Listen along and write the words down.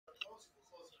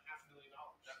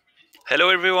Hello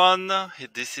everyone,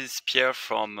 this is Pierre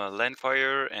from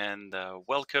LandQuire and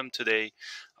welcome today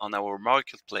on our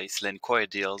marketplace LandQuire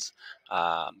Deals.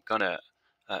 I'm gonna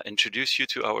introduce you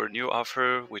to our new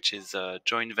offer, which is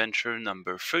joint venture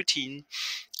number 13,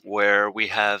 where we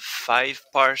have 5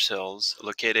 parcels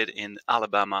located in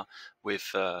Alabama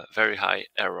with very high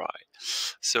ROI.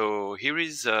 So here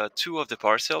is 2 of the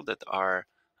parcels that are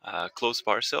close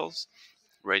parcels.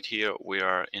 Right here we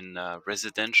are in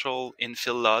residential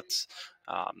infill lots,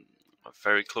 um,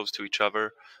 very close to each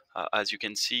other. As you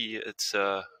can see, it's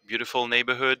a beautiful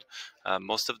neighborhood.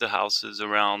 Most of the houses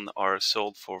around are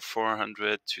sold for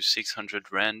 400 to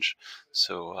 600 range,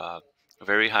 so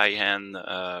very high-end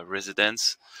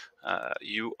residence.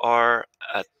 You are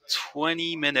at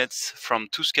 20 minutes from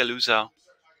Tuscaloosa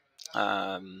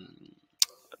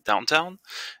downtown,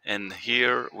 and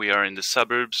here we are in the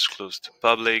suburbs close to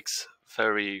Publix.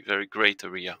 Very great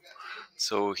area.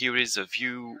 So here is a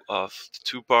view of the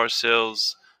 2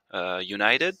 parcels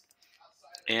united,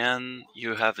 and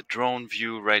you have a drone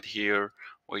view right here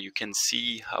where you can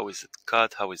see how is it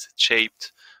cut, how is it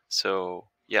shaped. So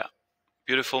yeah,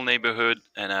 beautiful neighborhood,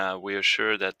 and we are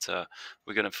sure that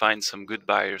we're gonna find some good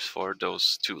buyers for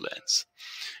those 2 lands.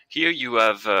 Here you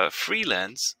have 3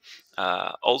 lands,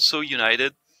 also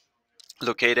united,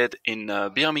 located in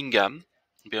Birmingham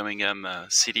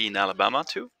City in Alabama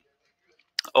too.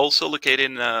 Also located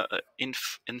in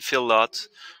infill lot,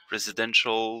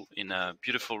 residential, in a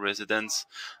beautiful residence.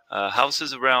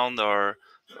 Houses around are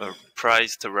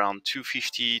priced around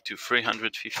 $250,000 to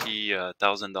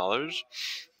 $350,000,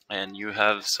 and you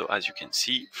have, so as you can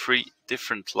see, 3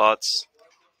 different lots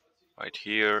right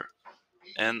here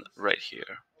and right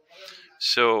here.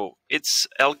 So it's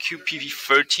LQPV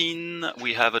 13.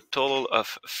 We have a total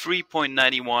of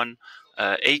 3.91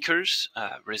 acres,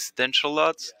 residential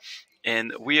lots,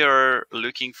 and we are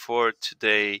looking for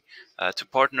today to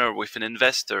partner with an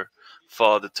investor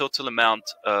for the total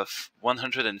amount of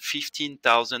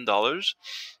 $115,000.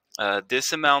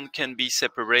 This amount can be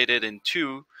separated in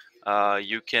 2.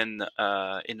 You can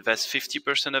invest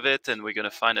 50% of it, and we're going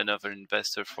to find another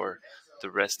investor for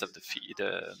the rest of the fee,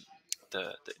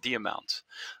 the amount.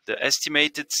 The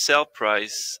estimated sale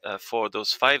price for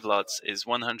those 5 lots is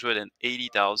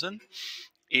 $180,000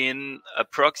 in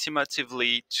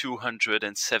approximately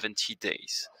 270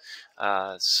 days.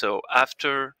 So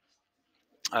after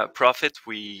profit,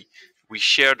 we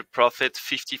share the profit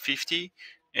 50-50,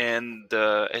 and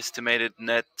the estimated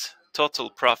net total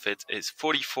profit is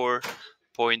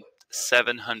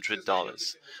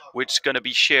 $44,700, which is going to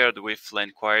be shared with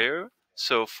LandQuire.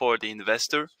 So for the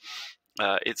investor,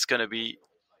 it's going to be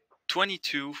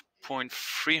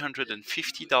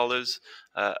 $22,350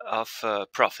 of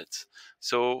profits.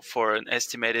 So for an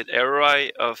estimated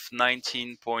ROI of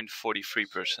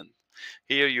 19.43%.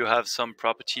 Here you have some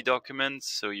property documents.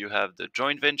 So you have the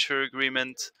joint venture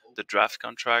agreement, the draft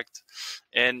contract,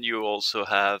 and you also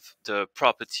have the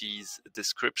property's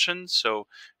description, so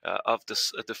of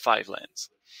the 5 lands.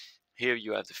 Here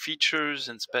you have the features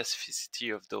and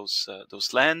specificity of those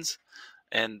lands.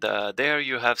 And there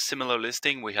you have similar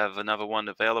listing. We have another one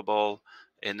available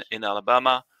in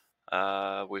Alabama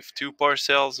with 2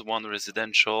 parcels, 1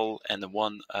 residential and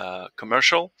 1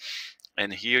 commercial.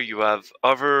 And here you have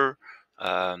other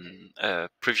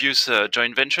previous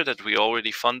joint venture that we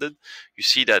already funded. You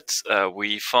see that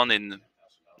we fund in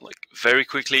very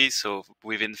quickly, so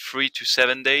within 3 to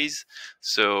 7 days.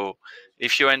 So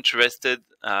if you're interested,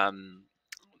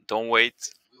 don't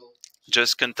wait.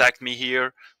 Just contact me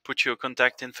here, put your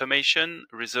contact information,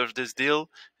 reserve this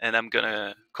deal, and I'm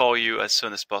gonna call you as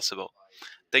soon as possible.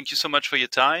 Thank you so much for your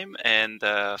time and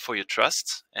for your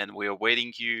trust, and we are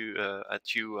waiting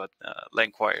at you at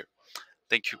LandQuire.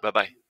 Thank you. Bye bye.